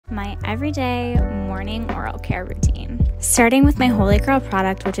my everyday morning oral care routine. Starting with my Holy Grail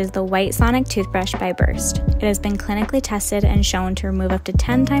product, which is the White Sonic Toothbrush by Burst. It has been clinically tested and shown to remove up to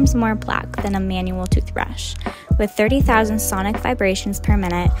 10 times more plaque than a manual toothbrush. With 30,000 sonic vibrations per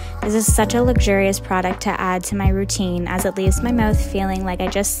minute, this is such a luxurious product to add to my routine, as it leaves my mouth feeling like I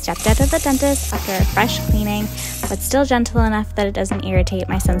just stepped out of the dentist after a fresh cleaning, but still gentle enough that it doesn't irritate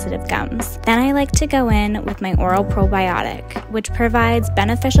my sensitive gums. Then I like to go in with my oral probiotic, which provides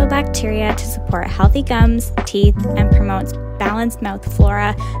beneficial bacteria to support healthy gums, teeth, and promotes balanced mouth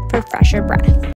flora for fresher breath.